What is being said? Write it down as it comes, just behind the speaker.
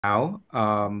now.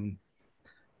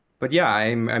 But yeah,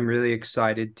 I'm really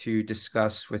excited to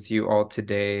discuss with you all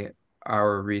today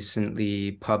our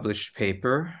recently published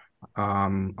paper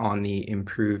on the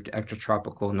improved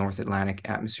extratropical North Atlantic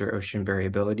atmosphere ocean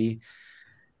variability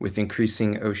with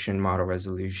increasing ocean model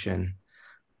resolution.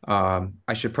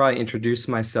 I should probably introduce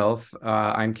myself.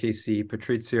 I'm Casey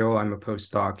Patrizio. I'm a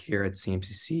postdoc here at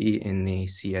CMCC in the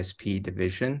CSP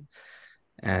division.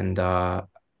 And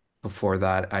before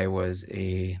that, I was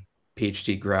a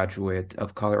PhD graduate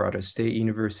of Colorado State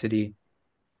University,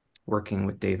 working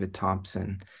with David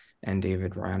Thompson and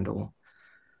David Randall.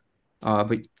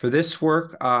 But for this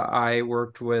work, I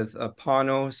worked with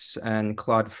Panos and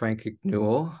Claude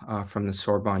Frank-Newell from the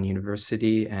Sorbonne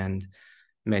University and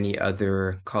many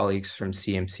other colleagues from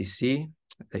CMCC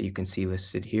that you can see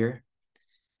listed here.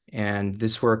 And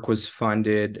this work was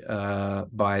funded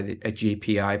by a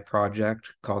GPI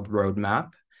project called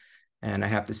Roadmap. And I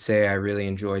have to say, I really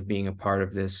enjoyed being a part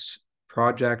of this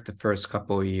project the first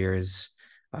couple of years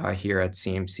here at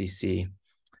CMCC.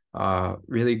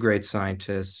 Really great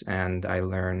scientists, and I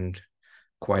learned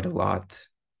quite a lot.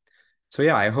 So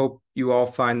yeah, I hope you all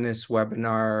find this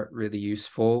webinar really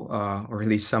useful, or at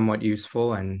least somewhat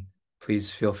useful, and please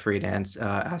feel free to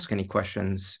ask any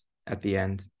questions at the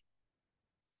end.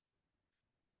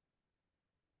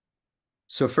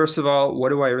 So first of all, what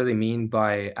do I really mean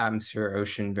by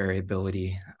atmosphere-ocean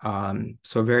variability?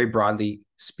 So very broadly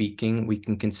speaking, we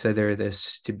can consider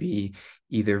this to be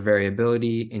either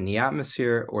variability in the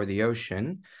atmosphere or the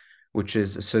ocean, which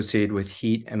is associated with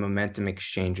heat and momentum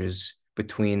exchanges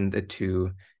between the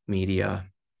two media.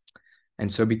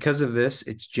 And so because of this,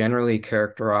 it's generally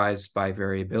characterized by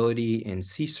variability in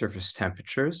sea surface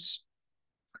temperatures,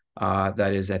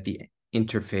 that is at the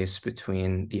interface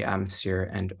between the atmosphere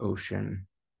and ocean.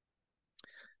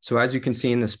 So as you can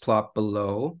see in this plot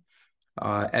below,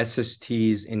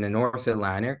 SSTs in the North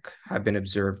Atlantic have been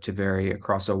observed to vary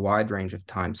across a wide range of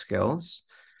timescales.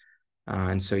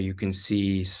 And so you can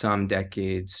see some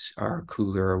decades are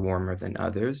cooler or warmer than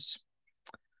others.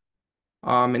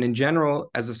 And in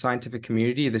general, as a scientific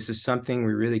community, this is something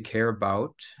we really care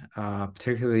about,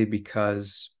 particularly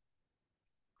because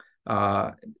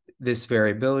this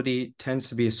variability tends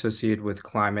to be associated with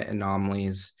climate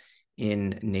anomalies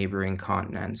in neighboring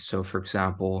continents. So for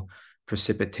example,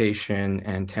 precipitation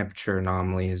and temperature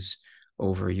anomalies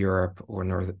over Europe or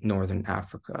Northern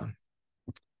Africa.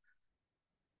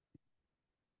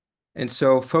 And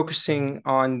so focusing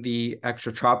on the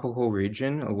extratropical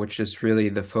region, which is really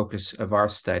the focus of our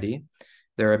study,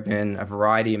 there have been a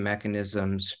variety of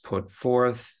mechanisms put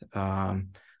forth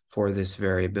for this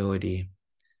variability.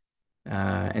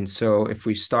 And so if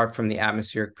we start from the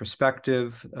atmospheric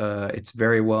perspective, it's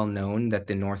very well known that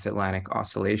the North Atlantic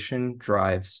Oscillation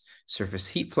drives surface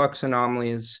heat flux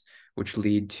anomalies, which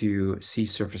lead to sea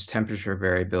surface temperature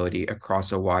variability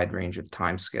across a wide range of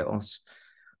timescales.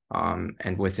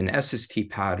 And with an SST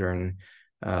pattern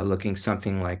looking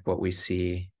something like what we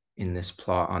see in this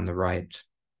plot on the right.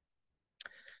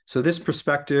 So this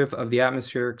perspective of the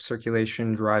atmospheric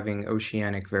circulation driving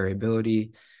oceanic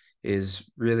variability is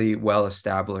really well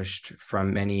established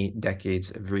from many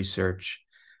decades of research.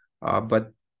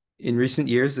 But in recent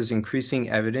years, there's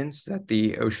increasing evidence that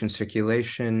the ocean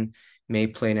circulation may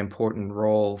play an important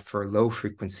role for low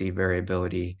frequency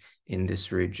variability in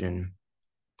this region.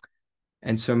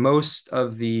 And so most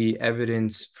of the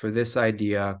evidence for this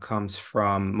idea comes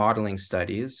from modeling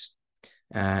studies.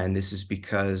 And this is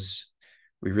because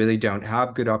we really don't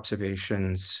have good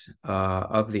observations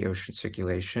of the ocean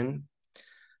circulation.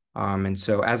 And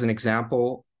so as an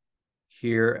example,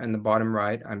 here in the bottom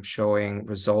right, I'm showing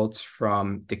results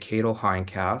from decadal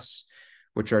hindcasts,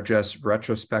 which are just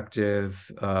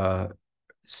retrospective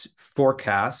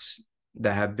forecasts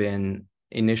that have been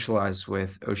initialized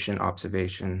with ocean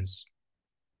observations.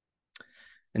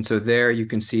 And so there you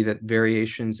can see that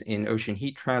variations in ocean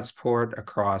heat transport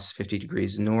across 50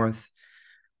 degrees north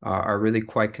are really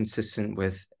quite consistent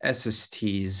with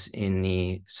SSTs in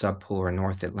the subpolar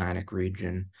North Atlantic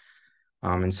region.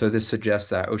 And so this suggests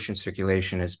that ocean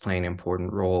circulation is playing an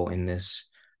important role in this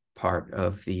part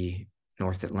of the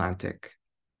North Atlantic.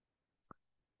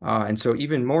 And so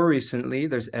even more recently,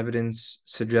 there's evidence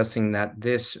suggesting that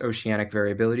this oceanic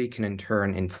variability can in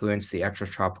turn influence the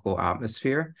extratropical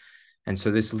atmosphere. And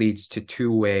so this leads to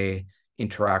two-way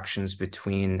interactions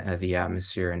between the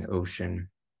atmosphere and ocean.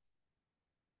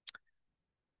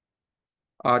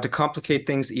 To complicate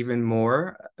things even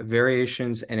more,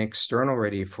 variations in external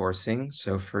radiative forcing,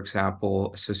 so for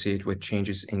example, associated with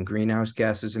changes in greenhouse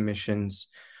gases emissions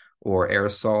or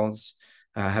aerosols,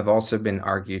 have also been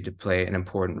argued to play an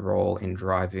important role in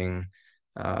driving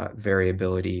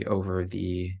variability over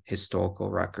the historical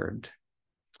record.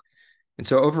 And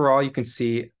so overall, you can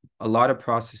see a lot of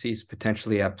processes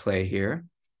potentially at play here.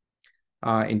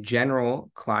 In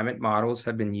general, climate models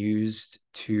have been used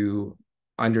to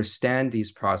understand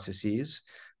these processes,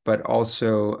 but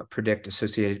also predict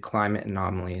associated climate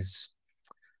anomalies.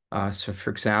 So for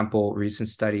example, recent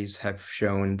studies have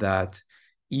shown that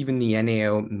even the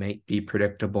NAO may be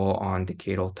predictable on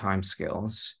decadal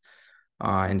timescales.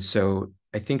 And so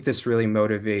I think this really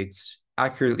motivates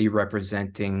accurately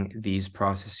representing these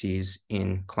processes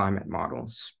in climate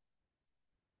models.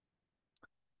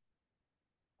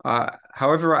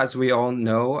 However, as we all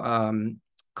know,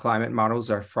 climate models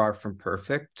are far from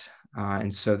perfect,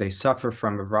 and so they suffer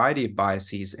from a variety of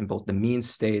biases in both the mean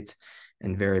state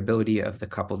and variability of the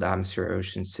coupled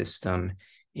atmosphere-ocean system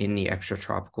in the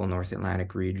extratropical North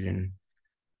Atlantic region.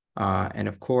 And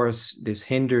of course, this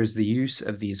hinders the use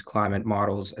of these climate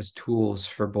models as tools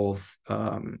for both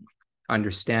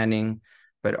understanding,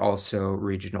 but also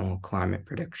regional climate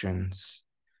predictions.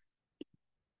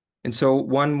 And so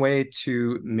one way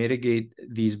to mitigate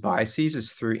these biases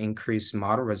is through increased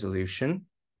model resolution.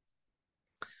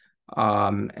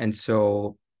 And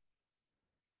so,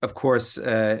 of course,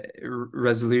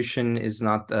 resolution is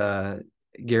not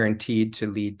guaranteed to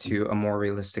lead to a more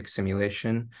realistic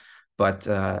simulation, but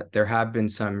there have been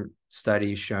some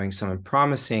studies showing some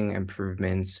promising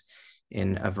improvements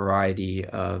in a variety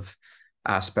of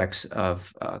aspects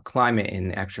of climate in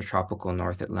the extratropical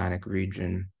North Atlantic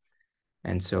region.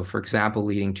 And so, for example,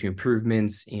 leading to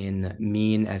improvements in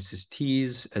mean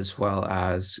SSTs as well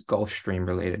as Gulf Stream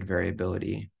related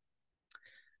variability.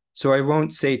 So I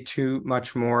won't say too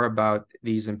much more about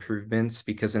these improvements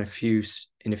because in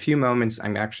a few moments,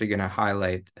 I'm actually going to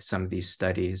highlight some of these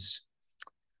studies.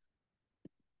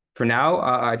 For now,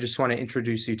 I just want to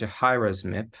introduce you to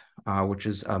HighResMIP, which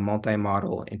is a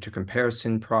multi-model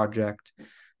intercomparison project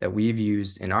that we've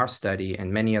used in our study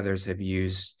and many others have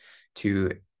used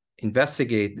to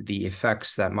investigate the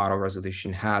effects that model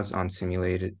resolution has on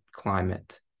simulated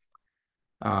climate.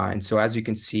 And so as you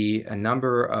can see, a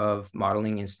number of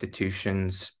modeling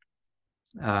institutions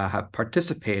have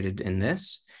participated in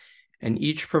this, and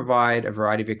each provide a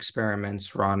variety of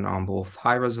experiments run on both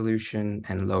high resolution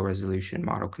and low resolution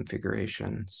model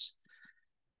configurations.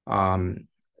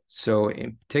 So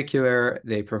in particular,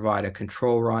 they provide a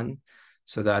control run.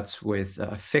 So that's with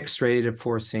fixed radiative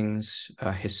forcings,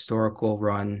 a historical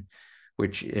run,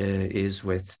 which is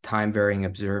with time varying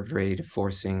observed radiative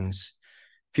forcings,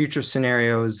 future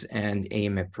scenarios, and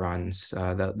AMIP runs.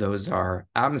 Those are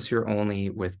atmosphere only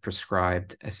with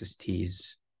prescribed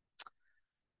SSTs.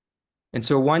 And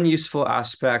so one useful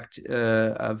aspect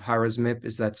of HighResMIP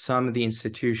is that some of the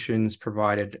institutions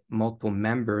provided multiple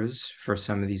members for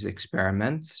some of these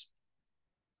experiments.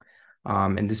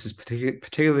 And this is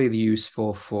particularly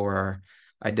useful for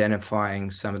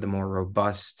identifying some of the more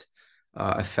robust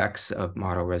effects of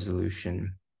model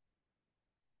resolution.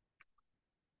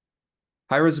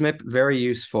 HighResMIP, very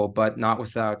useful, but not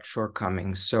without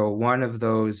shortcomings. So one of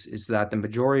those is that the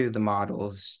majority of the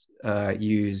models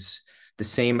use the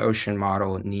same ocean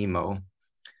model, NEMO.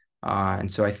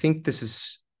 And so I think this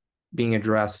is being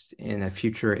addressed in a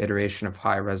future iteration of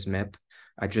HighResMIP.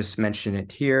 I just mentioned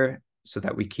it here so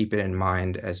that we keep it in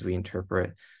mind as we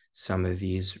interpret some of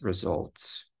these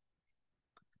results.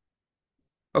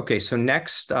 Okay, so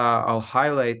next I'll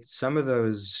highlight some of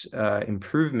those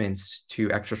improvements to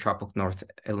extratropical North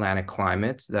Atlantic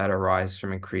climates that arise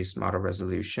from increased model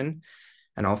resolution.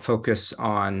 And I'll focus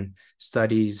on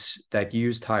studies that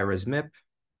used HighResMIP.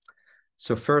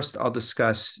 So first I'll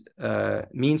discuss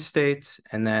mean state,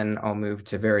 and then I'll move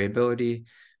to variability.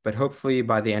 But hopefully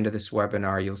by the end of this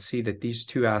webinar, you'll see that these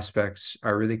two aspects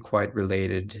are really quite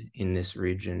related in this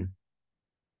region.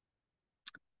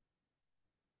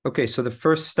 Okay, so the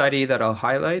first study that I'll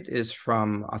highlight is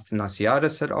from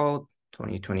Athanasiadis et al.,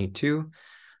 2022,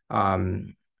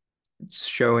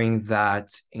 showing that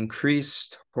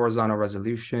increased horizontal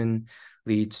resolution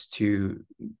leads to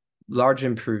large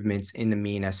improvements in the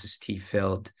mean SST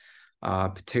field,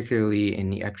 particularly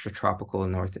in the extratropical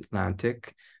North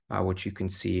Atlantic, which you can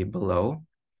see below.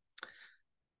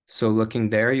 So looking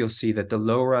there, you'll see that the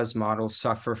low-res models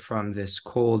suffer from this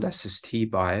cold SST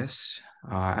bias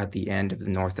at the end of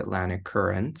the North Atlantic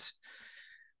current,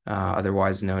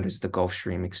 otherwise known as the Gulf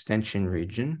Stream extension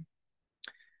region.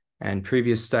 And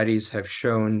previous studies have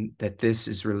shown that this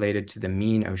is related to the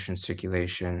mean ocean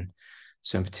circulation.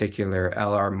 So in particular,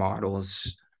 LR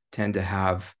models tend to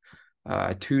have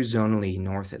a two-zonally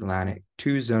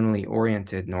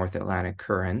oriented North Atlantic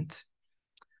current,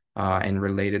 and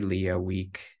relatedly a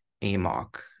weak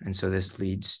AMOC. And so this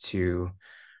leads to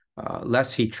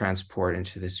less heat transport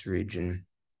into this region.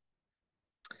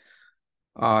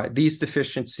 These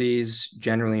deficiencies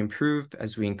generally improve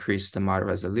as we increase the model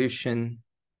resolution,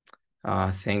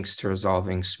 thanks to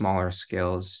resolving smaller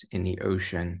scales in the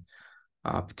ocean,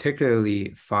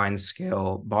 particularly fine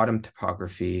scale bottom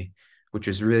topography, which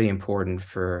is really important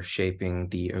for shaping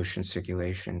the ocean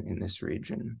circulation in this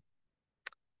region.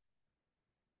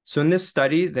 So in this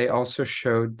study, they also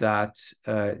showed that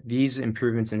these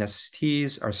improvements in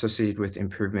SSTs are associated with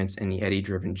improvements in the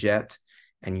eddy-driven jet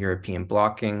and European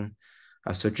blocking.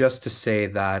 So just to say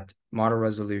that model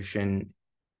resolution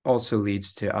also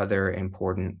leads to other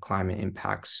important climate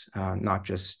impacts, not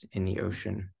just in the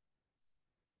ocean.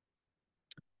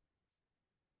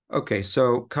 Okay,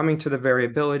 so coming to the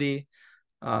variability,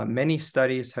 many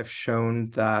studies have shown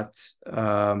that,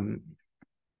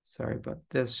 sorry about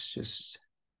this, just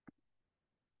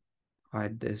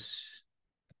hide this,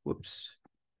 whoops.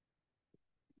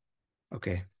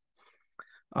 Okay.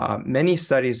 Many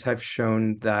studies have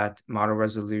shown that model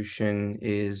resolution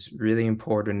is really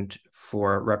important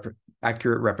for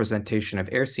accurate representation of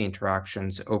air-sea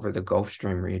interactions over the Gulf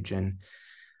Stream region.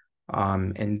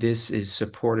 And this is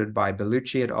supported by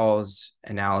Bellucci et al.'s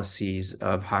analyses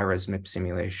of HighResMIP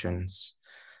simulations.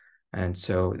 And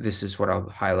so this is what I'll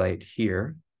highlight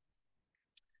here.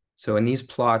 So in these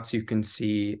plots, you can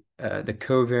see the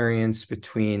covariance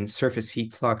between surface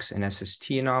heat flux and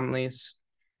SST anomalies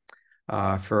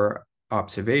for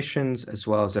observations, as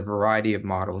well as a variety of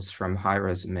models from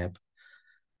HighResMIP.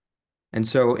 And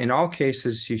so in all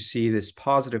cases, you see this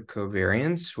positive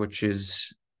covariance, which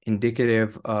is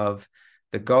indicative of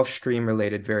the Gulf Stream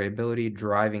related variability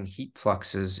driving heat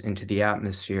fluxes into the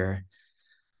atmosphere.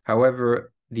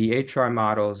 However, the HR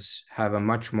models have a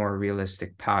much more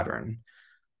realistic pattern.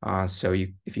 So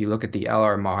if you look at the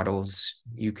LR models,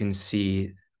 you can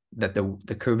see that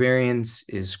the covariance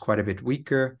is quite a bit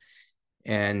weaker,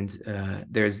 and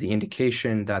there's the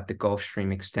indication that the Gulf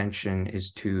Stream extension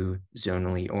is too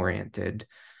zonally oriented,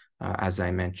 as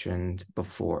I mentioned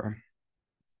before.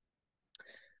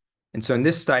 And so in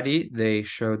this study, they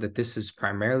showed that this is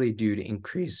primarily due to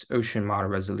increased ocean model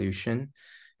resolution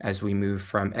as we move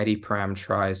from eddy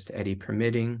parametrized to eddy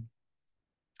permitting.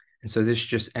 And so this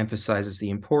just emphasizes the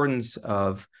importance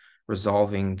of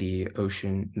resolving the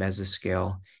ocean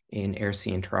mesoscale in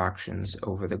air-sea interactions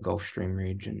over the Gulf Stream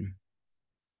region.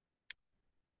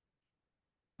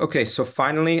 Okay, so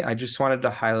finally, I just wanted to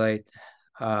highlight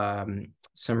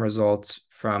some results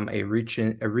from a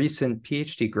recent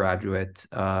PhD graduate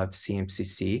of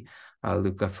CMCC,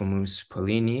 Luca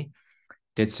Famus-Polini,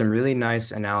 did some really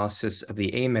nice analysis of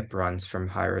the AMIP runs from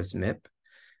HighResMIP,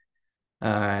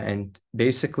 and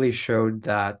basically showed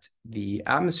that the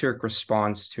atmospheric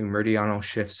response to meridional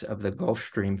shifts of the Gulf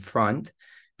Stream front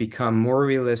become more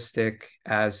realistic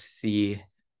as the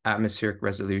atmospheric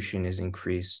resolution is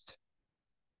increased.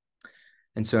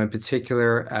 And so in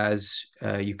particular, as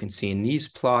you can see in these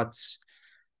plots,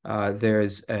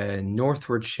 there's a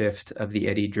northward shift of the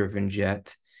eddy-driven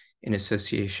jet in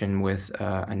association with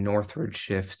a northward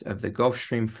shift of the Gulf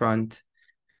Stream front,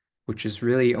 which is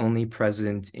really only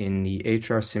present in the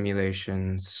HR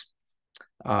simulations,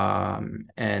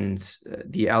 and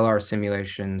the LR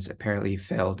simulations apparently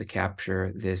failed to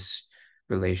capture this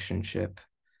relationship.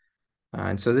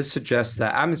 And so this suggests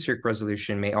that atmospheric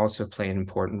resolution may also play an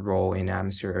important role in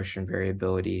atmosphere-ocean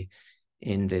variability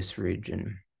in this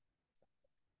region.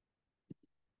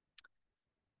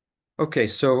 Okay,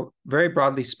 so very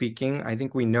broadly speaking, I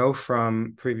think we know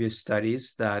from previous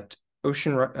studies that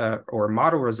ocean or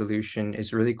model resolution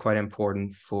is really quite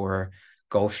important for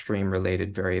Gulf Stream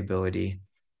related variability.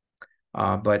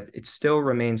 But it still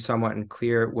remains somewhat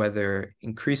unclear whether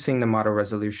increasing the model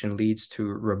resolution leads to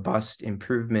robust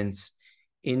improvements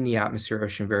in the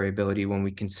atmosphere-ocean variability when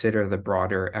we consider the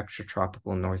broader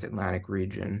extratropical North Atlantic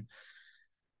region.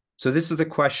 So this is the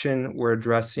question we're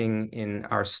addressing in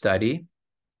our study,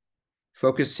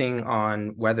 focusing on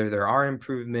whether there are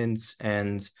improvements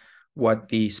and what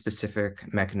the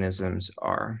specific mechanisms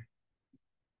are.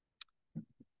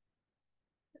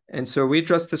 And so we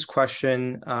address this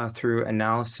question through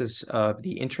analysis of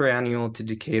the interannual to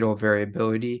decadal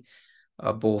variability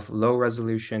of both low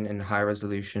resolution and high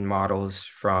resolution models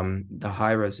from the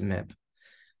HighResMIP.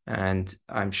 And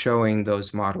I'm showing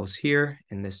those models here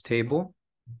in this table.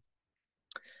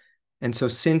 And so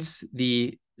since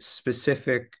the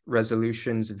specific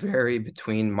resolutions vary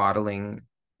between modeling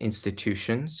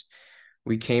institutions,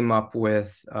 we came up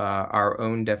with our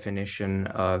own definition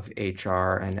of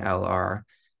HR and LR.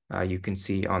 You can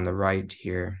see on the right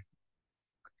here.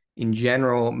 In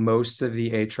general, most of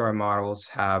the HR models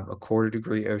have a 1/4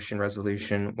 degree ocean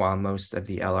resolution, while most of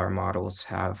the LR models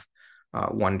have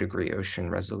 1 degree ocean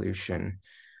resolution,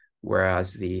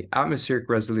 whereas the atmospheric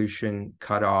resolution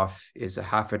cutoff is a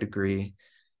 1/2 degree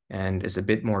and is a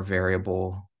bit more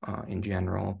variable in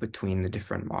general between the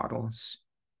different models.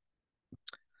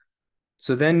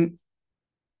 So then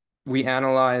we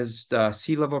analyzed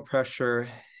sea level pressure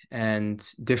and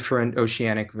different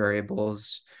oceanic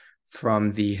variables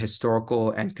from the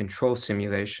historical and control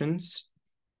simulations,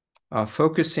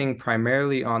 focusing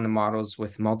primarily on the models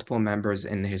with multiple members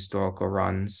in the historical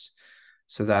runs.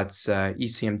 So that's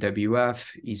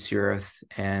ECMWF, ECEarth,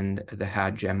 and the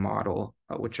HADGEM model,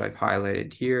 which I've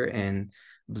highlighted here in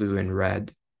blue and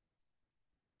red.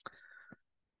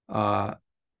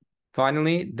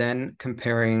 Finally, then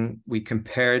we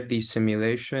compared these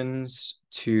simulations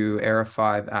to ERA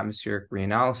 5 atmospheric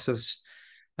reanalysis,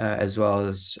 as well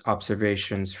as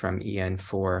observations from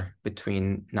EN4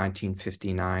 between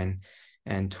 1959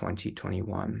 and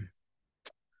 2021.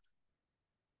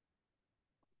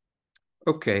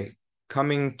 Okay,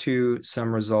 coming to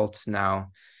some results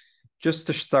now. Just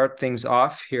to start things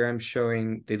off, here I'm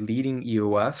showing the leading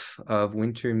EOF of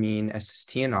winter mean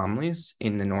SST anomalies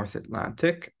in the North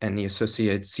Atlantic and the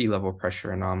associated sea level pressure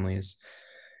anomalies.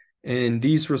 And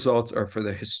these results are for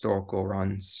the historical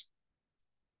runs.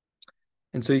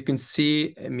 And so you can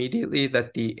see immediately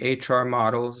that the HR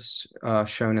models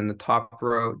shown in the top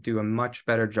row do a much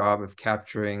better job of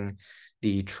capturing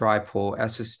the tripole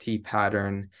SST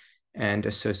pattern and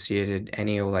associated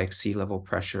NAO-like sea level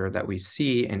pressure that we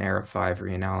see in ERA 5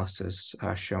 reanalysis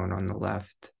shown on the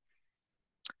left.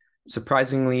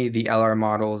 Surprisingly, the LR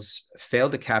models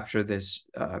failed to capture this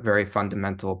very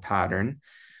fundamental pattern.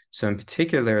 So in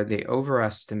particular, they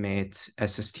overestimate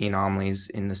SST anomalies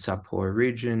in the subpolar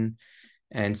region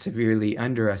and severely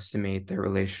underestimate their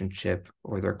relationship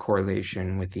or their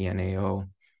correlation with the NAO.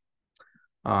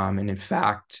 And in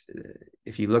fact,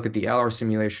 if you look at the LR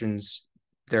simulations,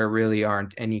 there really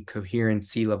aren't any coherent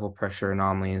sea level pressure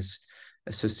anomalies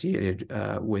associated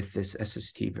with this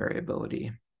SST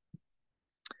variability.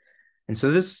 And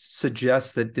so this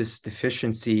suggests that this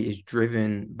deficiency is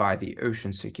driven by the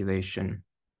ocean circulation.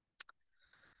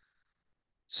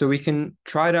 So we can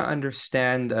try to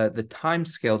understand the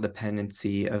timescale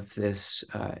dependency of this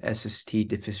SST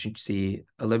deficiency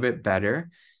a little bit better.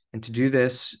 And to do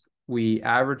this, we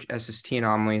average SST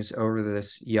anomalies over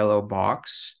this yellow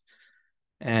box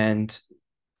and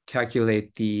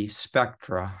calculate the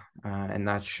spectra, and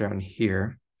that's shown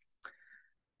here.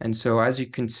 And so as you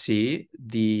can see,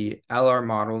 the LR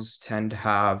models tend to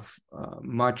have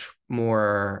much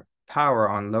more power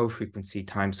on low frequency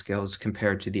timescales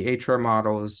compared to the HR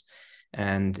models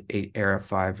and ERA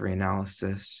 5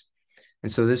 reanalysis.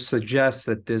 And so this suggests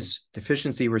that this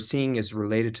deficiency we're seeing is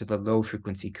related to the low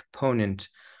frequency component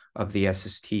of the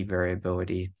SST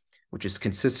variability, which is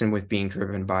consistent with being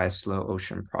driven by a slow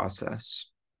ocean process.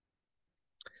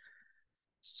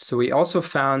 So we also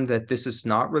found that this is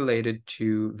not related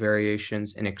to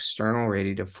variations in external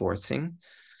radiative forcing.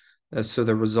 So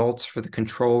the results for the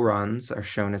control runs are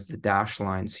shown as the dashed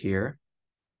lines here.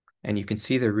 And you can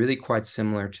see they're really quite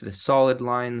similar to the solid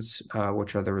lines,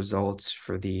 which are the results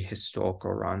for the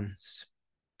historical runs.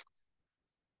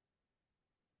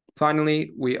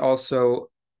 Finally, we also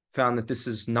found that this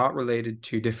is not related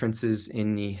to differences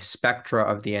in the spectra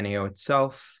of the NAO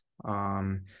itself.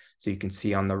 So you can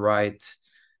see on the right,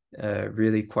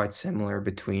 really quite similar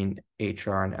between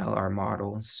HR and LR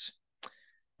models.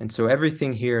 And so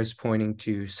everything here is pointing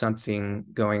to something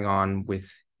going on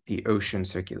with the ocean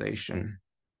circulation.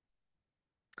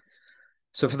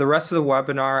 So for the rest of the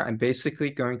webinar, I'm basically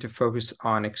going to focus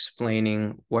on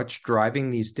explaining what's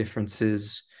driving these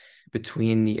differences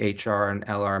between the HR and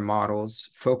LR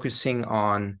models, focusing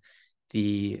on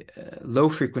the low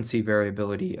frequency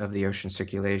variability of the ocean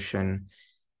circulation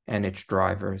and its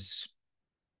drivers.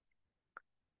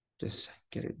 Just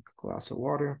get a glass of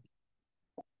water.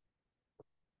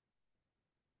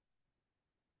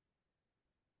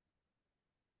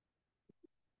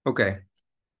 Okay.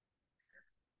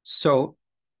 So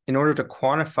in order to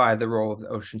quantify the role of the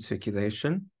ocean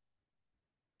circulation,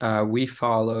 we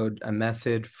followed a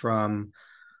method from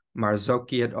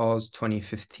Marzocchi et al.'s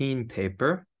 2015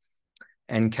 paper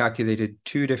and calculated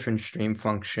 2 different stream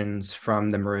functions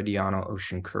from the meridional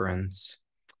ocean currents.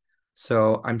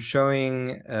 So I'm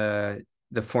showing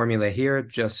the formula here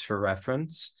just for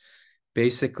reference.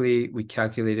 Basically, we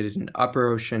calculated an upper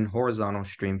ocean horizontal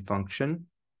stream function.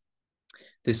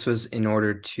 This was in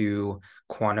order to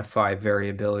quantify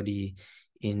variability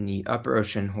in the upper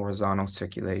ocean horizontal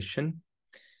circulation.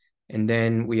 And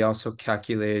then we also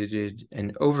calculated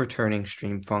an overturning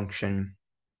stream function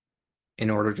in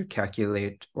order to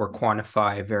calculate or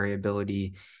quantify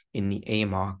variability in the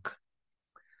AMOC.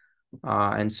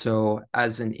 And so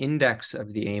as an index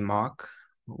of the AMOC,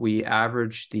 we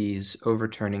averaged these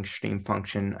overturning stream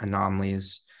function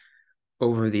anomalies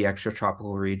over the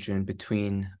extratropical region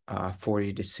between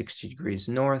 40 to 60 degrees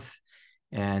north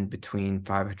and between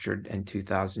 500 and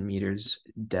 2,000 meters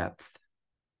depth.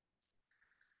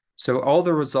 So all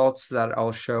the results that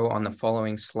I'll show on the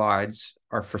following slides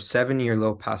are for 7-year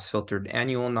low-pass filtered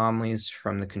annual anomalies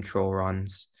from the control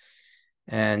runs.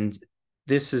 And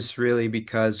this is really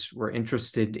because we're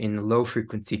interested in the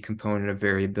low-frequency component of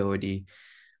variability,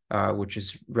 which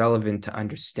is relevant to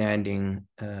understanding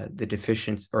the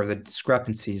deficiencies or the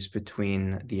discrepancies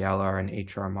between the LR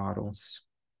and HR models.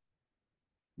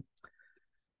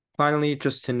 Finally,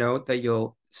 just to note that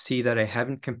you'll see that I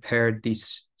haven't compared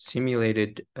these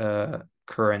simulated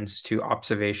currents to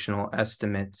observational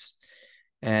estimates.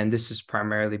 And this is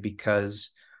primarily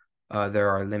because there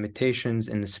are limitations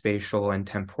in the spatial and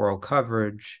temporal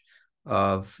coverage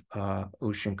of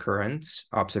ocean currents,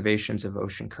 observations of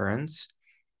ocean currents.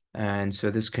 And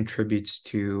so this contributes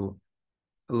to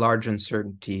a large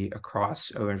uncertainty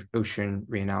across ocean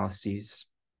reanalyses.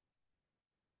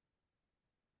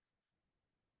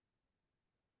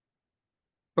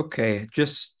 Okay,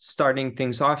 just starting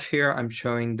things off here, I'm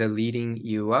showing the leading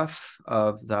UF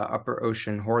of the upper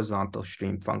ocean horizontal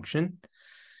stream function.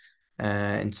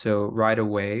 And so right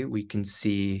away, we can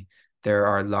see there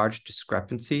are large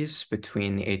discrepancies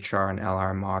between the HR and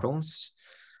LR models.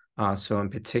 So in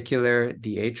particular,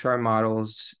 the HR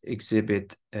models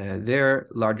exhibit their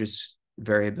largest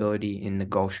variability in the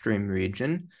Gulf Stream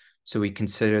region. So we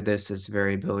consider this as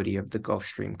variability of the Gulf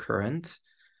Stream current.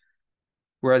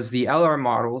 Whereas the LR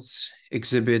models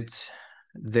exhibit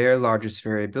their largest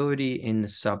variability in the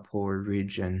subpolar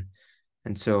region.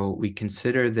 And so we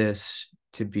consider this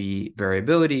to be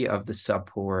variability of the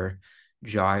subpolar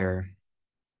gyre.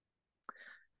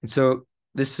 And so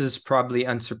this is probably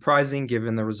unsurprising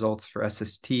given the results for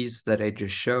SSTs that I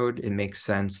just showed. It makes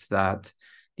sense that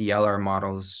the LR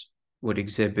models would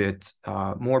exhibit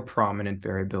more prominent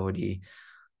variability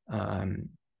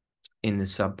in the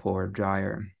subpolar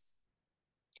gyre.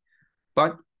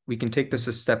 But we can take this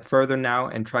a step further now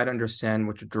and try to understand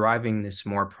what's driving this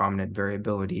more prominent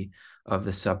variability of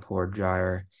the subpolar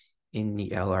gyre in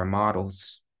the LR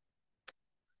models.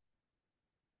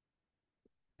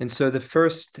 And so the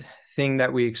first thing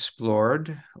that we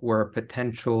explored were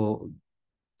potential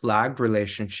lagged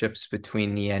relationships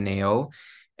between the NAO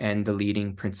and the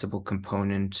leading principal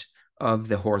component of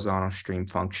the horizontal stream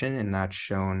function, and that's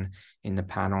shown in the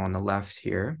panel on the left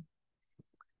here.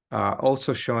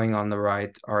 Also showing on the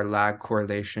right are lag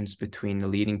correlations between the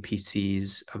leading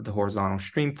PCs of the horizontal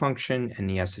stream function and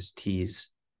the SSTs.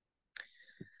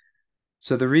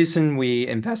 So the reason we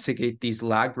investigate these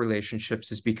lag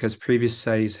relationships is because previous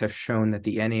studies have shown that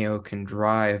the NAO can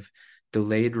drive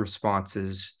delayed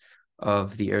responses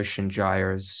of the ocean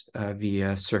gyres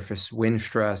via surface wind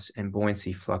stress and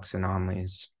buoyancy flux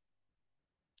anomalies.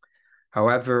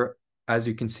 However, as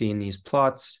you can see in these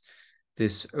plots,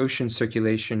 this ocean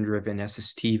circulation-driven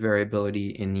SST variability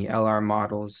in the LR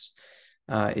models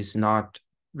is not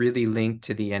really linked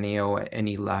to the NAO at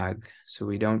any lag. So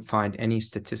we don't find any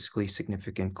statistically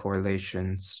significant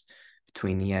correlations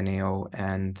between the NAO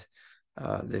and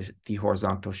the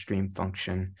horizontal stream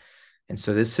function. And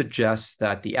so this suggests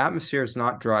that the atmosphere is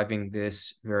not driving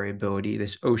this variability,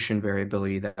 this ocean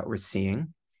variability that we're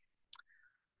seeing.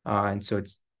 And so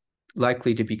it's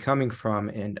likely to be coming from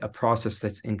a process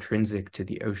that's intrinsic to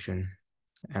the ocean.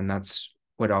 And that's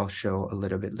what I'll show a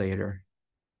little bit later.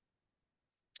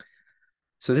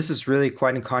 So this is really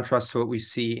quite in contrast to what we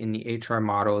see in the HR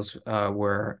models,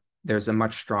 where there's a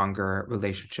much stronger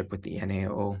relationship with the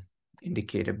NAO,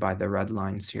 indicated by the red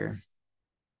lines here.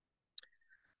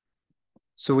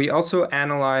 So we also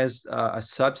analyzed a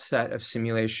subset of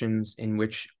simulations in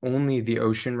which only the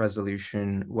ocean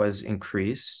resolution was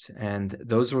increased, and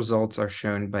those results are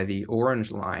shown by the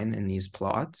orange line in these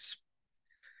plots.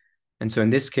 And so in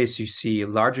this case, you see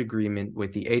large agreement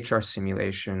with the HR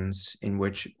simulations in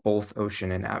which both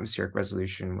ocean and atmospheric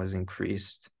resolution was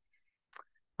increased.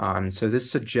 So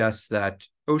this suggests that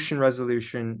ocean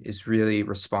resolution is really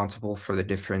responsible for the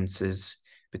differences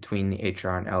between the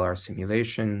HR and LR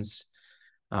simulations,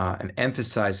 and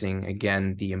emphasizing,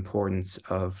 again, the importance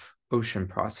of ocean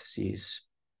processes.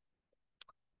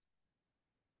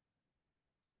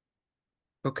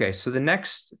 Okay, so the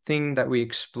next thing that we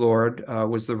explored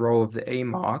was the role of the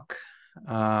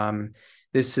AMOC.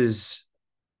 This is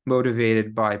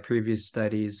motivated by previous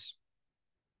studies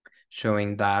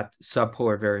showing that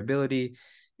subpolar variability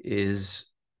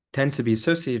tends to be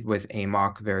associated with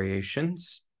AMOC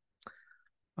variations.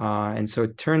 And so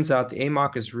it turns out the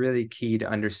AMOC is really key to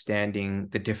understanding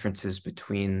the differences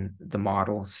between the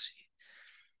models.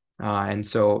 And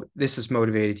so this is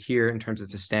motivated here in terms of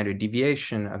the standard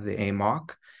deviation of the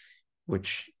AMOC,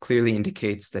 which clearly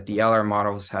indicates that the LR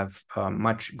models have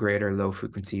much greater low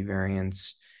frequency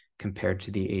variance compared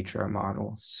to the HR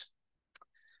models.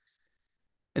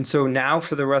 And so now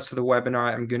for the rest of the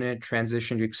webinar, I'm going to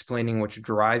transition to explaining what's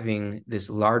driving this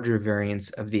larger variance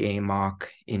of the AMOC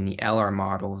in the LR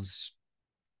models.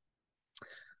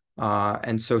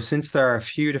 And so since there are a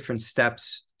few different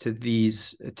steps to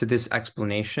this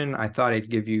explanation, I thought I'd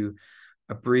give you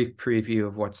a brief preview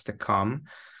of what's to come.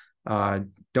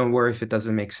 Don't worry if it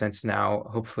doesn't make sense now.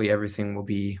 Hopefully everything will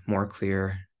be more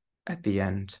clear at the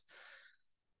end.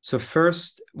 So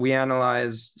first, we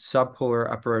analyzed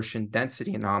subpolar upper ocean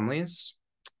density anomalies,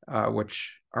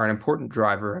 which are an important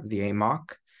driver of the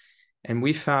AMOC. And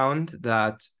we found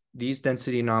that these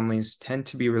density anomalies tend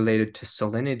to be related to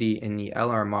salinity in the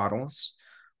LR models,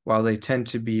 while they tend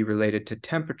to be related to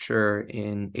temperature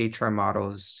in HR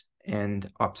models and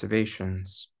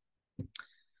observations.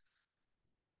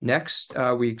 Next,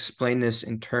 we explain this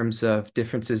in terms of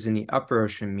differences in the upper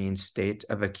ocean mean state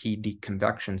of a key deep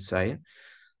convection site.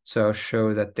 So I'll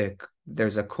show that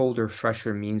there's a colder,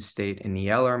 fresher mean state in the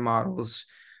LR models,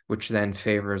 which then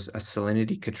favors a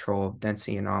salinity control of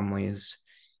density anomalies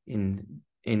in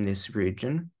this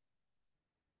region.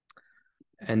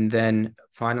 And then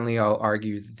finally, I'll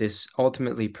argue that this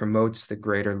ultimately promotes the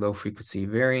greater low frequency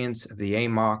variance of the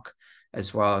AMOC,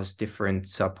 as well as different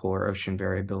subpolar ocean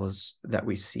variables that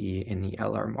we see in the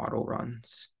LR model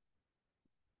runs.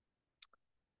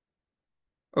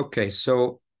 Okay,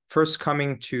 so first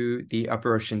coming to the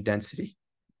upper ocean density.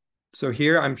 So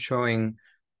here I'm showing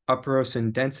upper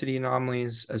ocean density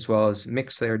anomalies as well as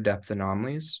mixed layer depth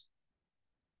anomalies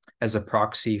as a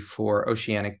proxy for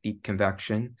oceanic deep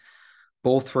convection.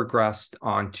 Both regressed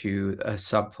onto a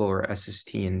subpolar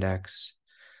SST index.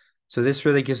 So this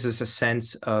really gives us a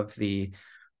sense of the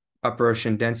upper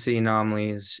ocean density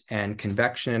anomalies and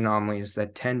convection anomalies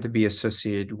that tend to be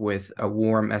associated with a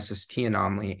warm SST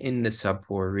anomaly in the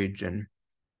subpolar region.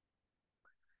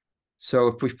 So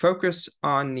if we focus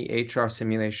on the HR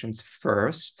simulations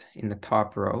first in the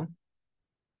top row,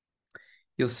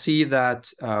 you'll see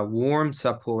that warm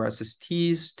subpolar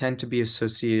SSTs tend to be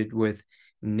associated with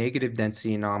negative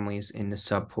density anomalies in the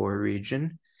subpolar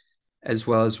region, as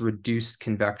well as reduced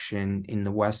convection in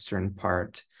the western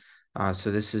part.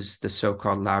 So this is the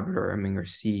so-called Labrador-Erminger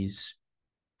Seas.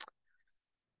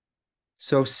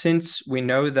 So since we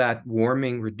know that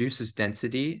warming reduces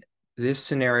density, this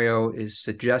scenario is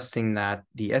suggesting that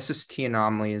the SST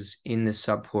anomalies in the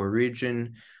subpolar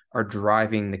region are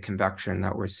driving the convection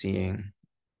that we're seeing.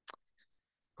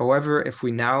 However, if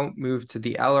we now move to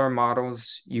the LR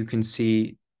models, you can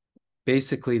see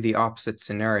basically the opposite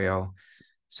scenario.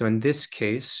 So in this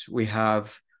case, we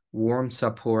have warm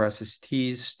subpolar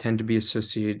SSTs tend to be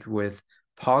associated with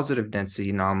positive density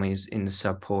anomalies in the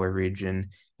subpolar region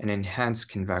and enhanced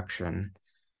convection.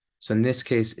 So in this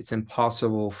case, it's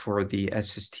impossible for the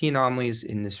SST anomalies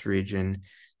in this region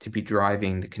to be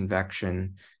driving the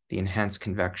convection, the enhanced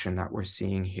convection that we're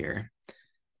seeing here.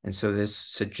 And so this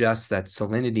suggests that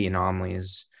salinity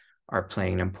anomalies are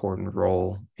playing an important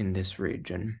role in this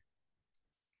region.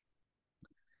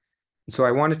 So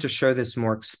I wanted to show this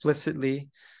more explicitly.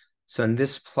 So in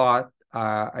this plot,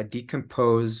 I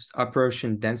decomposed upper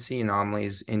ocean density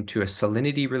anomalies into a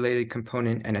salinity-related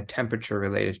component and a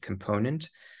temperature-related component.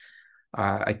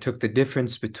 I took the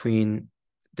difference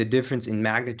in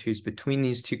magnitudes between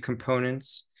these two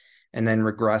components, and then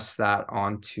regressed that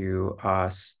onto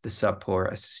the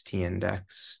subpolar SST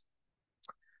index.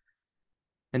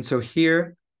 And so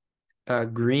here,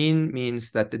 green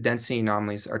means that the density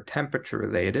anomalies are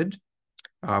temperature-related,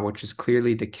 which is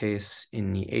clearly the case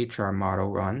in the HR model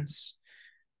runs,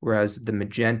 whereas the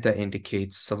magenta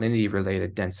indicates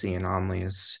salinity-related density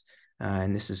anomalies,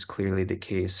 and this is clearly the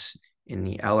case in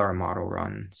the LR model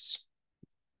runs.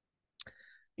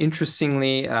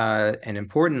 Interestingly and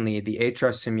importantly, the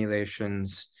HR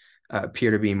simulations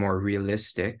appear to be more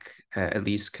realistic, at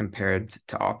least compared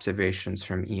to observations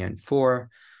from EN4,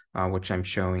 which I'm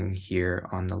showing here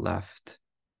on the left.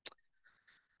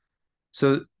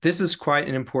 So this is quite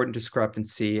an important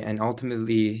discrepancy, and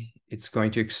ultimately it's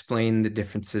going to explain the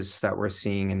differences that we're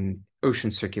seeing in ocean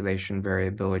circulation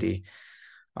variability.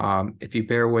 If you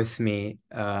bear with me,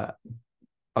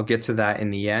 I'll get to that in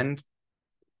the end.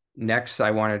 Next,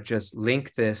 I want to just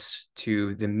link this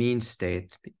to the mean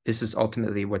state. This is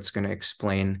ultimately what's going to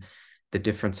explain the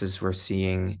differences we're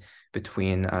seeing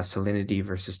between salinity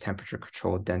versus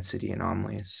temperature-controlled density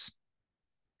anomalies.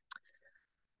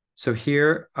 So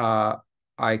here,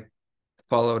 I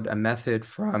followed a method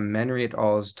from Menry et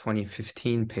al.'s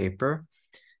 2015 paper,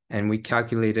 and we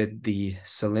calculated the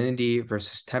salinity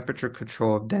versus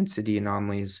temperature-controlled density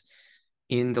anomalies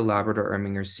in the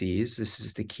Labrador-Erminger Seas. This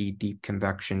is the key deep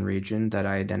convection region that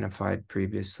I identified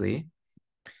previously.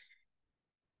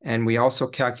 And we also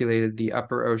calculated the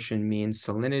upper ocean mean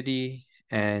salinity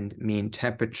and mean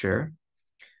temperature.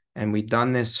 And we've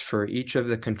done this for each of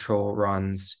the control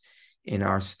runs in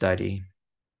our study.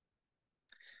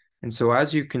 And so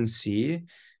as you can see,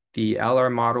 the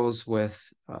LR models with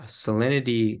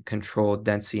salinity-controlled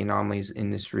density anomalies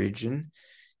in this region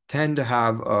tend to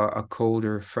have a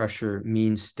colder, fresher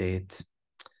mean state.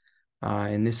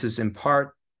 And this is in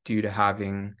part due to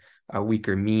having a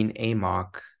weaker mean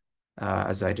AMOC,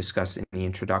 as I discussed in the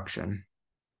introduction.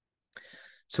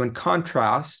 So in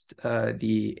contrast,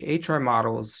 the HR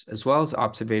models, as well as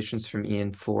observations from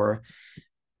EN4,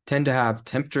 tend to have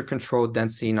temperature-controlled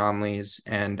density anomalies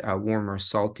and a warmer,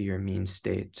 saltier mean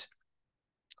state.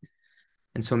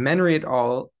 And so Menry et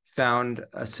al. Found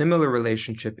a similar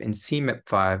relationship in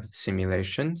CMCC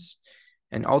simulations,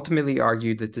 and ultimately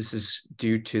argued that this is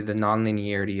due to the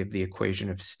nonlinearity of the equation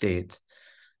of state.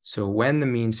 So when the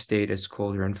mean state is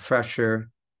colder and fresher,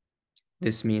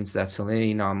 this means that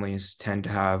salinity anomalies tend to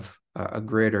have a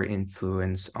greater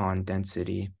influence on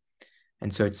density.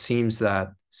 And so it seems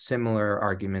that similar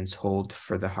arguments hold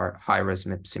for the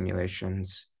HighResMIP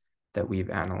simulations that we've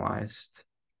analyzed.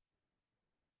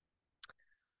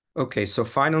 Okay, so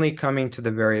finally coming to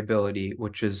the variability,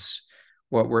 which is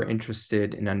what we're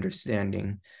interested in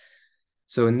understanding.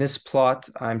 So in this plot,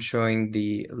 I'm showing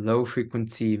the low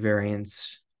frequency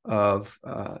variance of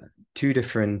two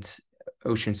different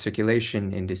ocean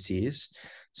circulation indices.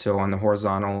 So on the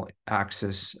horizontal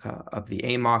axis of the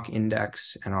AMOC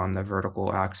index, and on the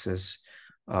vertical axis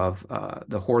of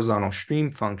the horizontal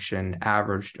stream function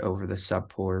averaged over the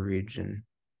subpolar region.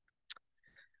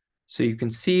 So you can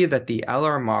see that the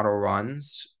LR model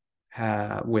runs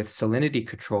with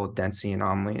salinity-controlled density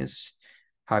anomalies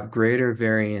have greater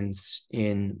variance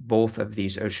in both of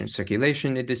these ocean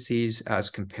circulation indices as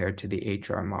compared to the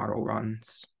HR model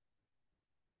runs.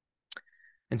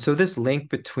 And so this link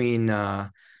between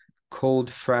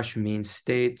cold, fresh mean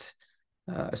state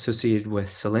associated with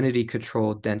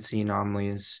salinity-controlled density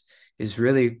anomalies is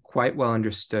really quite well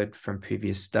understood from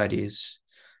previous studies.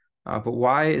 But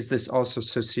why is this also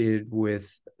associated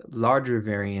with larger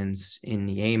variance in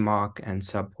the AMOC and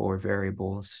subpolar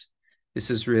variables?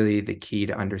 This is really the key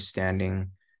to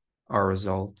understanding our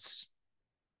results.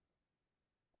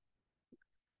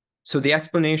 So the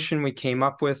explanation we came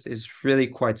up with is really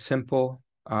quite simple.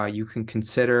 You can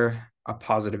consider a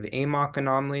positive AMOC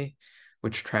anomaly,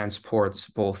 which transports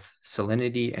both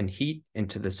salinity and heat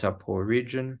into the subpolar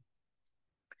region.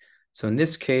 So in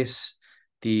this case,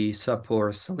 the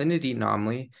subpolar salinity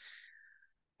anomaly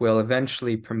will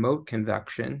eventually promote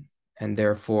convection and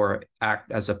therefore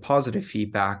act as a positive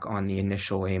feedback on the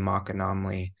initial AMOC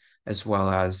anomaly, as well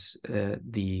as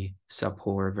the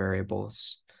subpolar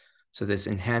variables. So this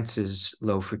enhances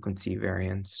low frequency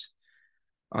variance.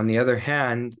 On the other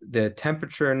hand, the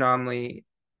temperature anomaly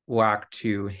will act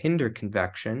to hinder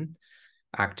convection,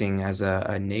 acting as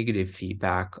a negative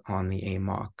feedback on the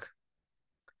AMOC.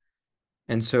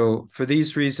 And so for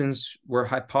these reasons, we're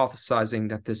hypothesizing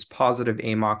that this positive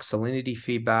AMOC salinity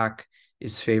feedback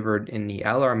is favored in the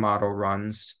LR model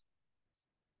runs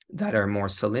that are more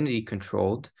salinity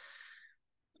controlled,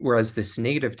 whereas this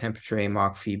negative temperature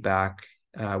AMOC feedback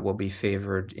will be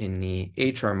favored in the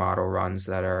HR model runs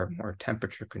that are more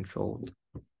temperature controlled.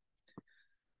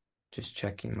 Just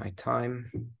checking my time.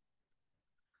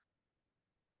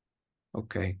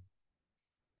 Okay.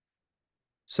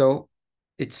 So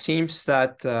it seems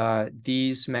that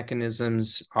these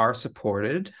mechanisms are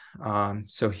supported.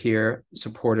 So here,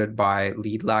 supported by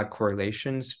lead-lag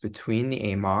correlations between the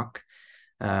AMOC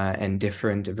and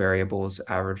different variables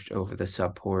averaged over the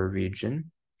subpolar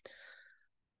region.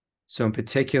 So in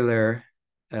particular,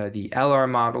 the LR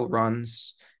model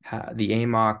runs, the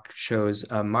AMOC shows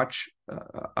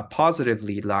a positive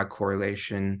lead-lag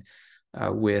correlation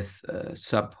with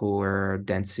subpolar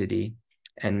density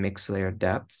and mixed layer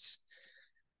depths,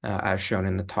 as shown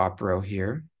in the top row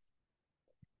here.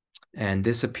 And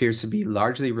this appears to be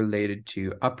largely related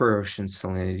to upper ocean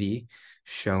salinity,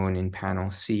 shown in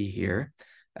panel C here,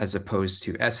 as opposed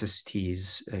to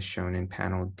SSTs, as shown in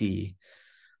panel D.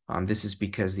 This is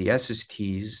because the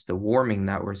SSTs, the warming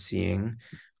that we're seeing,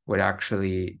 would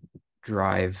actually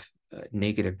drive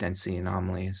negative density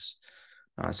anomalies.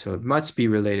 So it must be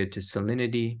related to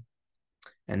salinity,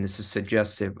 and this is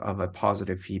suggestive of a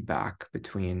positive feedback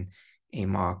between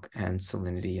AMOC and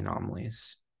salinity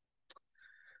anomalies.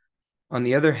 On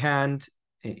the other hand,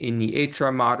 in the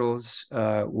HR models,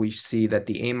 we see that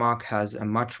the AMOC has a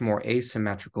much more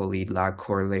asymmetrical lead-lag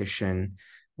correlation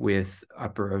with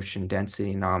upper ocean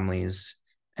density anomalies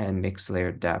and mixed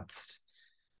layer depths.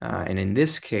 And in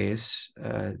this case,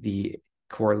 the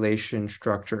correlation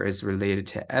structure is related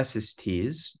to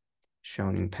SSTs,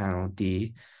 shown in panel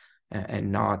D,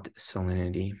 and not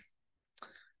salinity.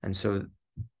 And so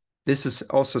this is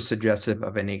also suggestive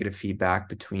of a negative feedback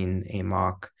between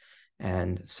AMOC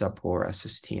and subpolar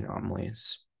SST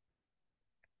anomalies.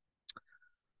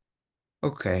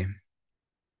 Okay,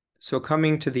 so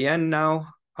coming to the end now,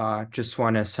 just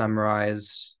want to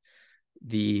summarize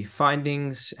the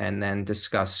findings and then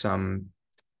discuss some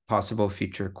possible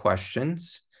future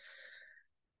questions.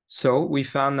 So we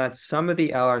found that some of the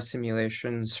LR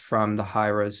simulations from the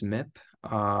HighResMIP,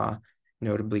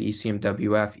 notably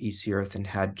ECMWF, ECEarth, and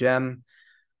HadGem,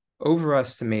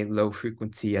 overestimate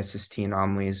low-frequency SST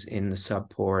anomalies in the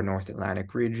subpolar North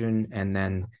Atlantic region and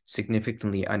then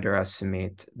significantly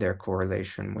underestimate their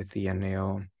correlation with the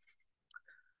NAO.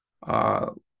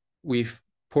 We've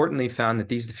importantly found that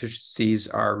these deficiencies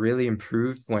are really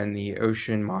improved when the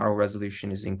ocean model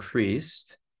resolution is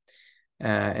increased.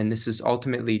 And this is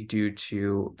ultimately due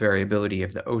to variability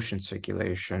of the ocean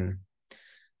circulation.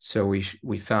 So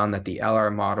we found that the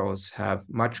LR models have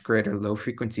much greater low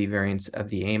frequency variance of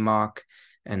the AMOC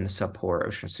and the subpolar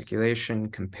ocean circulation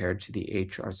compared to the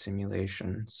HR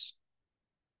simulations.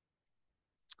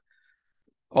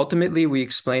 Ultimately, we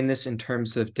explain this in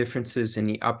terms of differences in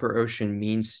the upper ocean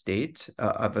mean state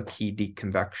of a key deep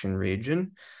convection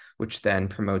region, which then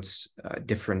promotes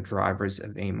different drivers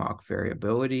of AMOC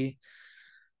variability.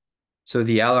 So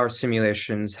the LR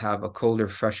simulations have a colder,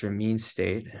 fresher mean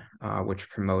state, which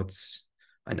promotes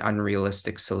an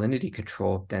unrealistic salinity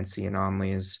control of density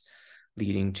anomalies,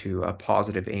 leading to a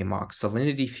positive AMOC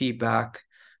salinity feedback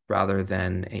rather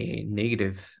than a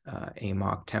negative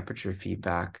AMOC temperature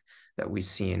feedback that we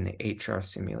see in the HR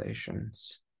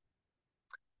simulations.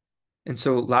 And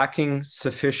so lacking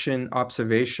sufficient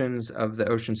observations of the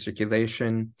ocean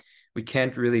circulation, we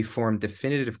can't really form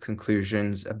definitive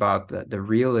conclusions about the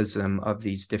realism of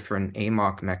these different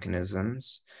AMOC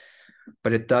mechanisms,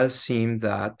 but it does seem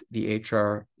that the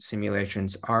HR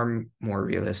simulations are more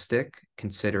realistic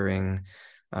considering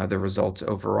the results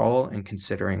overall and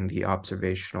considering the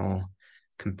observational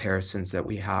comparisons that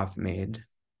we have made.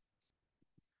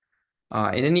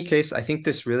 In any case, I think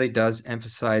this really does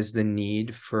emphasize the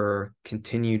need for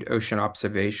continued ocean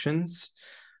observations,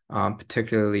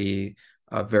 particularly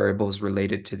variables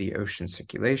related to the ocean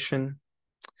circulation.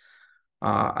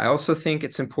 I also think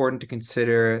it's important to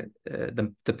consider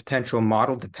the potential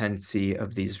model dependency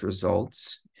of these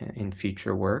results in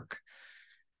future work.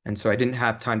 And so I didn't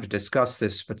have time to discuss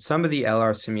this, but some of the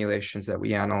LR simulations that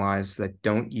we analyzed that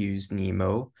don't use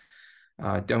NEMO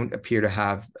don't appear to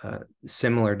have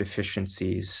similar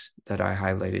deficiencies that I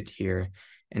highlighted here,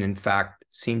 and in fact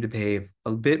seem to behave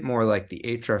a bit more like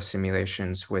the HR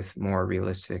simulations with more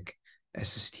realistic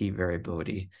SST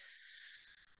variability.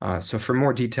 So for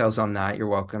more details on that, you're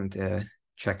welcome to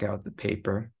check out the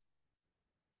paper.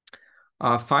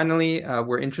 Finally,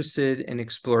 we're interested in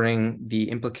exploring the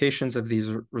implications of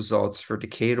these results for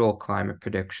decadal climate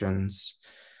predictions.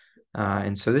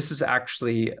 And so this is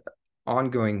actually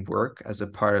ongoing work as a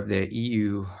part of the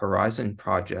EU Horizon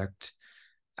project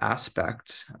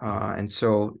aspect. And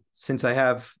so since I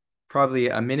have probably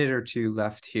a minute or two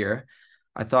left here,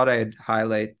 I thought I'd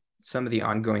highlight some of the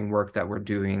ongoing work that we're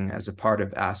doing as a part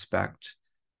of aspect.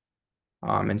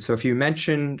 And so if you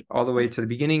mentioned all the way to the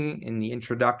beginning in the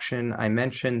introduction, I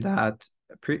mentioned that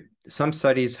some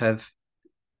studies have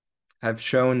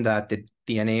shown that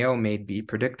the NAO may be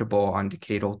predictable on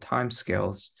decadal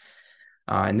timescales.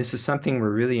 And this is something we're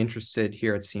really interested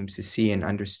here at CMCC in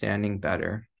understanding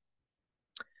better.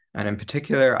 And in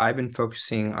particular, I've been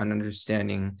focusing on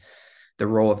understanding the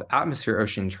role of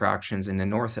atmosphere-ocean interactions in the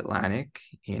North Atlantic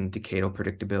in decadal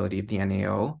predictability of the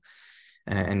NAO,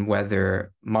 and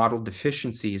whether model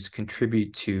deficiencies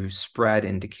contribute to spread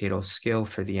in decadal scale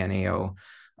for the NAO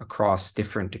across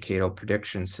different decadal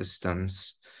prediction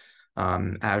systems,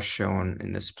 as shown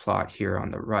in this plot here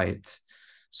on the right.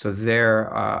 So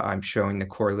there, I'm showing the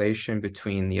correlation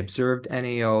between the observed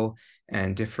NAO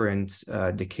and different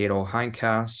decadal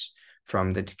hindcasts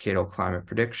from the Decadal Climate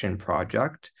Prediction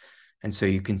Project. And so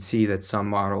you can see that some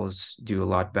models do a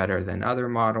lot better than other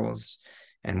models.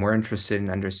 And we're interested in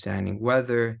understanding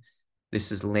whether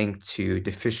this is linked to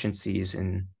deficiencies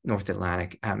in North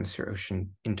Atlantic atmosphere-ocean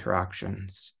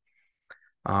interactions.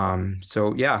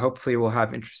 So yeah, hopefully we'll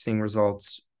have interesting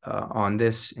results on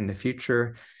this in the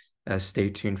future. Stay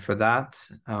tuned for that.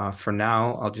 For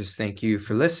now, I'll just thank you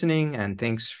for listening and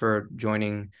thanks for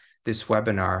joining this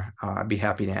webinar. I'd be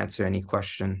happy to answer any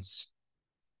questions.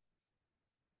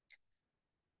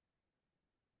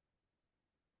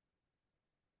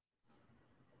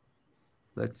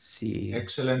 Let's see.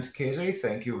 Excellent, Casey.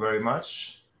 Thank you very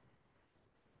much.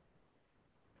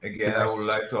 Again, I would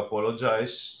like to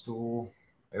apologize to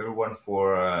everyone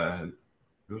for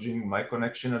losing my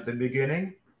connection at the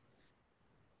beginning.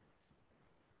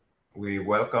 We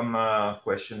welcome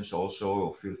questions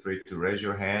also. Feel free to raise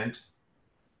your hand.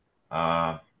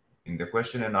 In the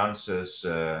question and answers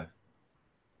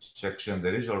section,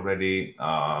 there is already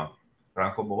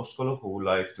Franco Boscolo who would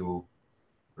like to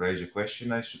raise a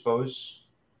question, I suppose.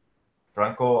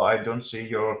 Franco, I don't see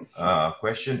your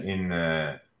question in,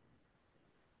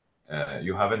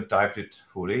 you haven't typed it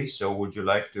fully, so would you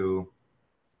like to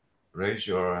raise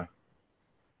your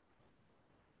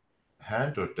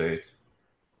hand or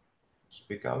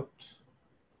speak out?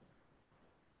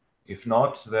 If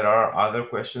not, there are other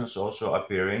questions also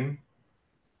appearing.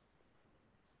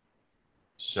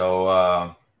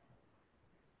 So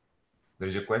there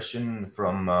is a question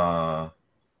from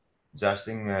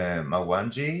Justin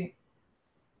Mawanji,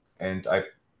 and I'm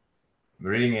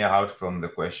reading it out from the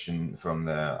question from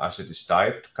the as it is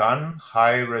typed. Can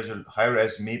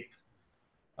HighResMIP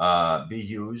be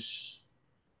used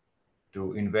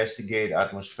to investigate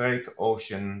atmospheric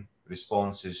ocean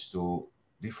responses to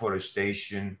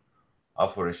deforestation,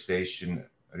 afforestation,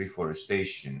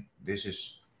 reforestation? This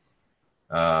is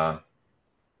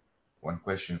one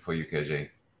question for you, KJ.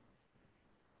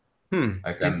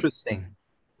 Interesting.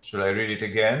 Should I read it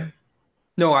again?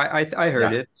 No, I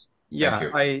heard it. Thank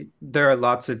Yeah, you. there are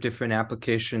lots of different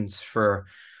applications for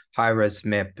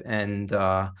HighResMIP, and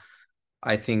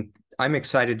I think I'm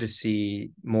excited to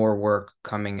see more work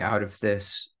coming out of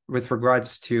this. With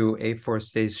regards to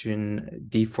afforestation,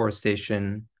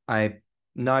 deforestation, I'm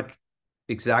not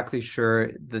exactly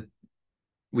sure that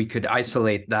we could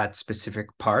isolate that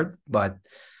specific part, but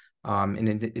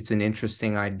it's an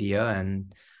interesting idea,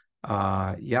 and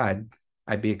yeah,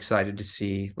 I'd be excited to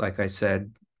see, like I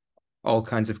said, all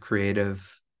kinds of creative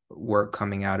work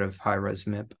coming out of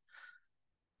HighResMIP.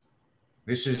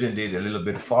 This is indeed a little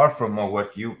bit far from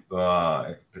what you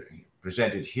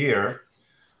presented here.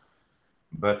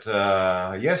 But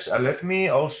yes, let me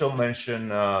also mention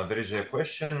there is a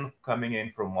question coming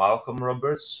in from Malcolm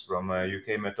Roberts from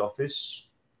UK Met Office.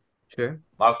 Sure.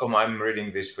 Malcolm, I'm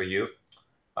reading this for you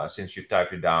since you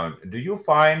typed it down. Do you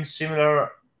find similar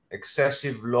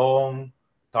excessive long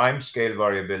timescale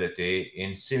variability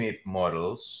in CMIP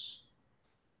models?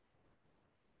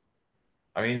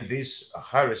 I mean, these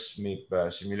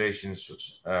HighResMIP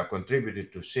simulations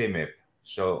contributed to CMIP.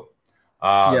 So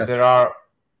Yes.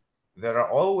 there are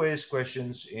always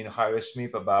questions in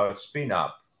HighResMIP about spin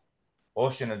up,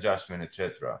 ocean adjustment,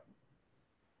 etc.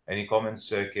 Any comments,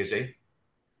 KZ?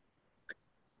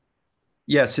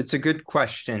 Yes, it's a good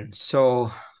question.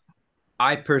 So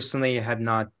I personally have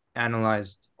not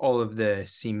analyzed all of the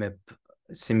CMIP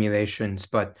simulations,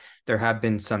 but there have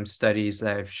been some studies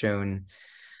that have shown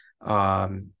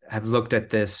have looked at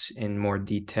this in more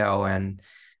detail, and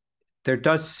there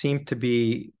does seem to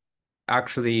be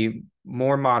actually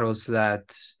more models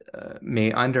that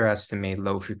may underestimate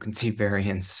low frequency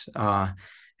variance.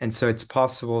 And so it's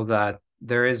possible that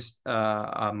there is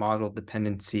a model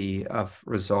dependency of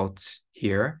results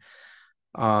here.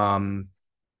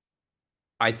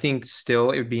 I think still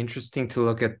it would be interesting to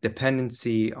look at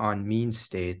dependency on mean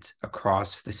state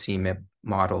across the CMIP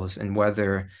models and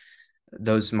whether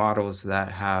those models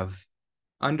that have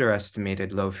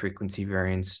underestimated low frequency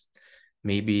variance,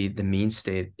 maybe the mean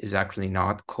state is actually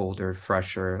not colder,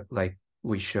 fresher, like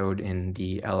we showed in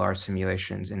the LR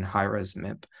simulations in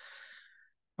HighResMIP.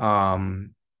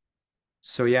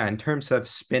 So yeah, in terms of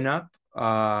spin up,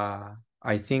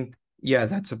 I think, yeah,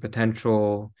 that's a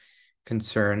potential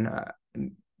concern.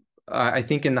 I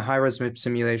think in the HighResMIP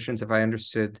simulations, if I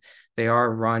understood, they are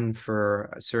run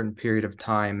for a certain period of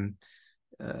time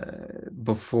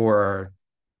before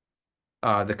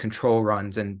the control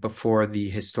runs and before the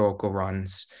historical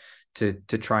runs to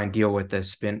try and deal with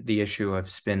the issue of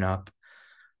spin up.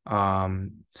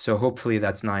 So hopefully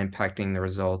that's not impacting the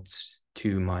results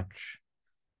too much.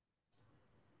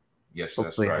 Yes,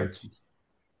 that's Hopefully. right.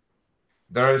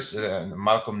 there is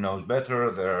Malcolm knows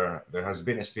better. There has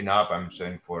been a spin up. I'm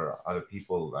saying for other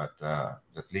people that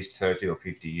at least 30 or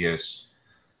 50 years,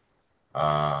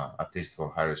 at least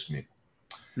for HighResMIP.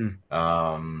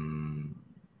 Um,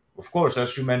 of course,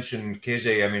 as you mentioned,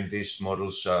 Keze, I mean, these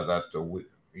models that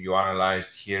you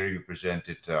analyzed here, you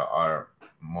presented are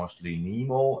mostly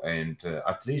NEMO, and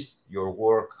at least your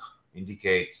work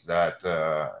indicates that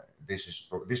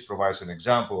this provides an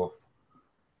example of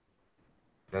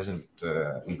doesn't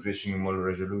increasing model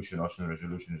resolution, ocean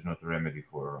resolution is not a remedy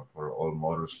for all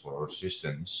models for all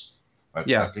systems, but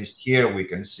Yeah. at least here we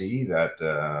can see that.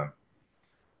 Uh,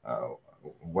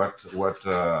 what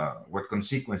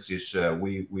consequences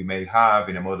we may have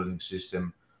in a modeling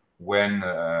system when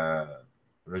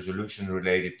resolution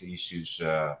related issues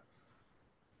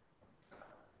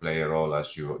play a role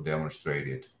as you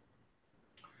demonstrated.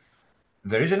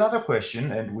 There is another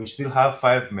question, and we still have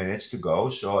 5 minutes to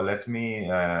go. So let me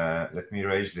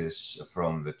raise this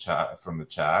from the chat.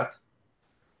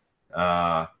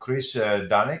 Chris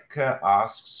Danek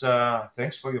asks,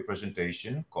 thanks for your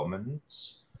presentation,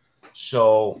 comments.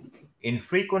 So in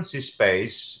frequency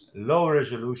space, low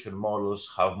resolution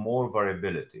models have more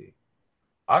variability.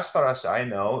 As far as I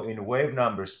know, in wave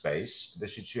number space, the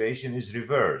situation is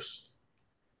reversed.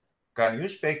 Can you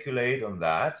speculate on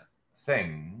that?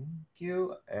 Thank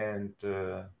you. And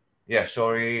yeah,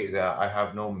 sorry, I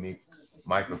have no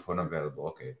microphone available.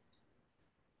 Okay.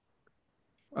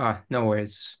 No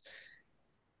worries.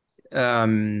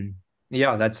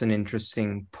 Yeah, that's an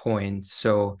interesting point.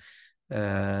 So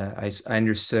I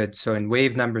understood. So in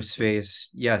wave number space,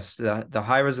 yes, the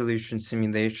high resolution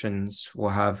simulations will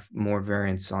have more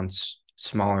variance on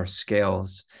smaller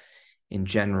scales in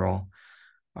general.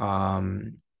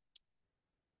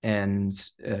 And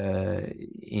in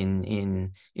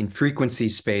frequency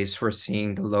space, we're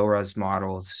seeing the low res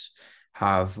models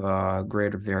have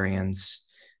greater variance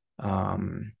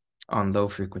on low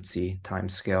frequency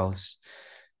timescales.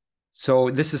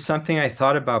 So this is something I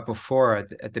thought about before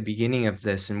at the beginning of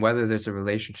this, and whether there's a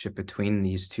relationship between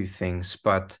these two things.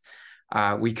 But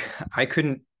I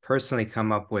couldn't personally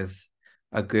come up with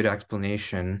a good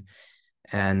explanation.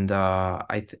 And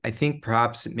I think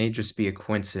perhaps it may just be a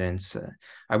coincidence.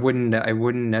 I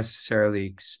wouldn't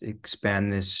necessarily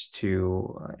expand this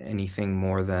to anything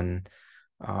more than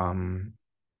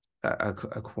a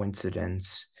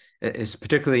coincidence. It's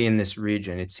particularly in this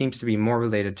region. It seems to be more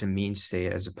related to mean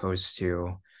state as opposed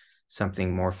to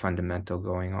something more fundamental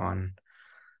going on.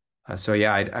 So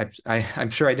yeah,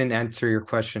 I'm sure I didn't answer your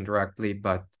question directly,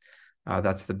 but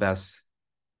that's the best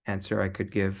answer I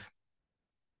could give.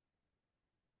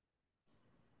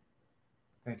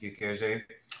 Thank you, Keze.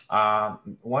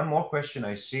 One more question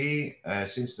I see.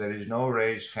 Since there is no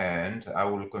raised hand, I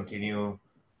will continue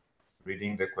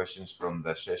reading the questions from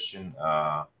the session.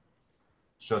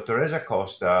 So Teresa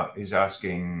Costa is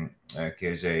asking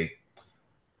Keze,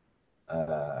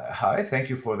 hi, thank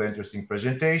you for the interesting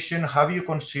presentation. Have you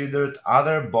considered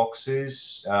other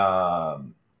boxes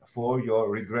for your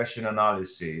regression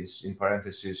analysis, in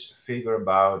parentheses, figure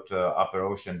about upper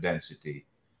ocean density?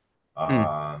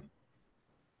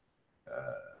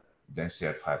 Density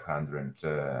at 500.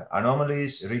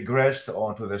 Anomalies regressed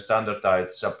onto the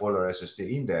standardized subpolar SST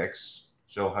index.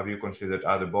 So have you considered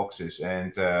other boxes?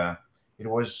 And it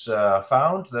was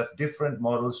found that different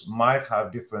models might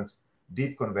have different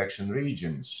deep convection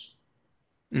regions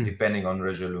depending on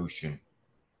resolution.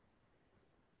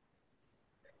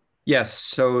 Yes,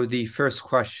 so the first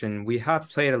question, we have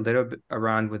played a little bit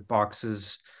around with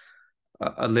boxes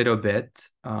a little bit.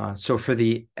 So for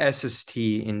the SST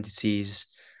indices,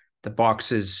 the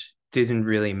boxes didn't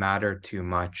really matter too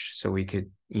much. So we could,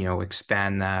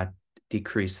 expand that,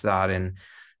 decrease that, and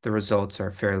the results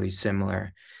are fairly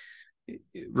similar.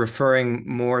 Referring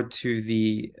more to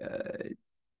the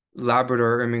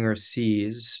Labrador-Erminger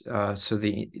seas, so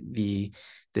the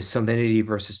salinity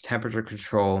versus temperature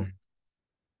control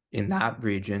in that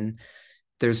region,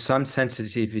 there's some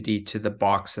sensitivity to the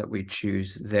box that we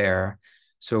choose there.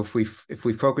 So if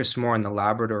we focus more on the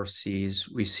Labrador seas,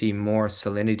 we see more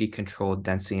salinity controlled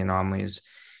density anomalies.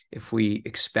 If we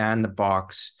expand the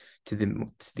box to the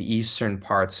eastern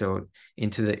part, so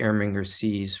into the Erminger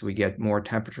seas, we get more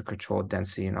temperature controlled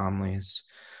density anomalies.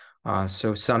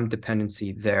 So some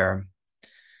dependency there.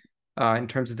 In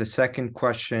terms of the second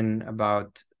question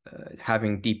about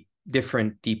having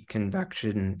different deep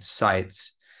convection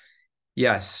sites,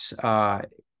 yes,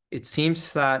 it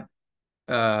seems that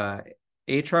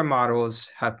HR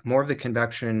models have more of the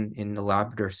convection in the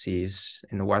Labrador seas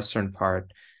in the western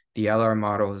part. The LR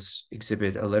models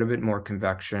exhibit a little bit more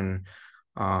convection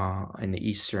in the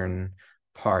eastern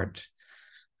part.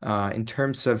 In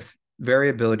terms of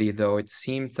variability, though, it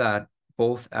seemed that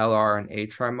both LR and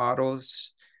HI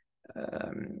models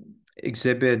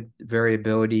exhibit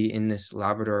variability in this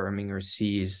Labrador-Erminger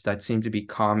seas that seemed to be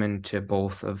common to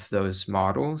both of those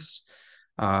models,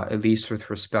 at least with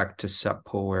respect to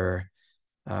subpolar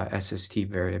SST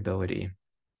variability.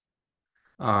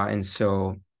 And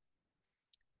so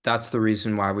that's the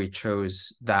reason why we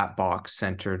chose that box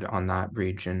centered on that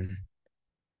region.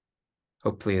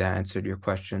 Hopefully that answered your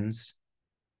questions.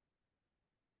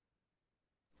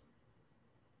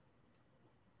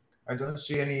 I don't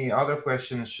see any other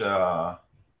questions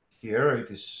here. It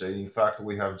is, in fact,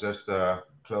 we have just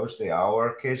closed the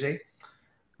hour, Casey.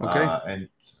 Okay. And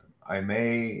I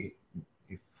may,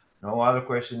 if no other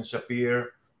questions appear,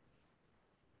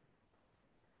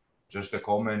 just a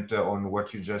comment on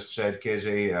what you just said,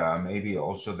 Casey. Maybe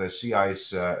also the sea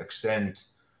ice extent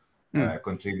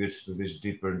contributes to this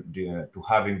deeper, to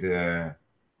having the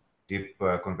deep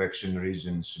convection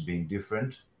regions being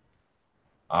different.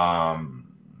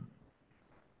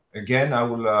 Again, I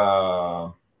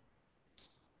will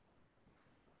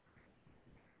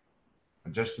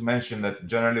just to mention that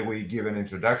generally we give an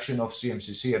introduction of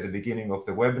CMCC at the beginning of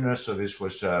the webinar, so this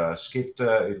was skipped.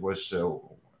 I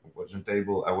wasn't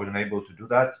able to do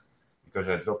that because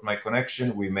I dropped my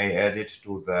connection. We may add it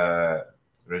to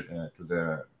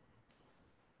the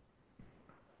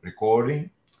recording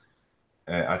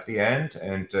at the end,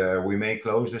 and we may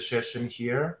close the session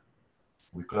here.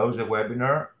 We close the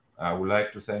webinar. I would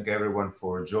like to thank everyone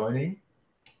for joining.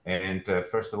 And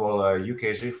first of all, you,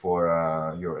 Casey,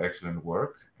 for your excellent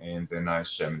work and the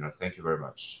nice seminar. Thank you very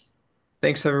much.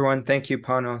 Thanks, everyone. Thank you,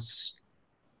 Panos.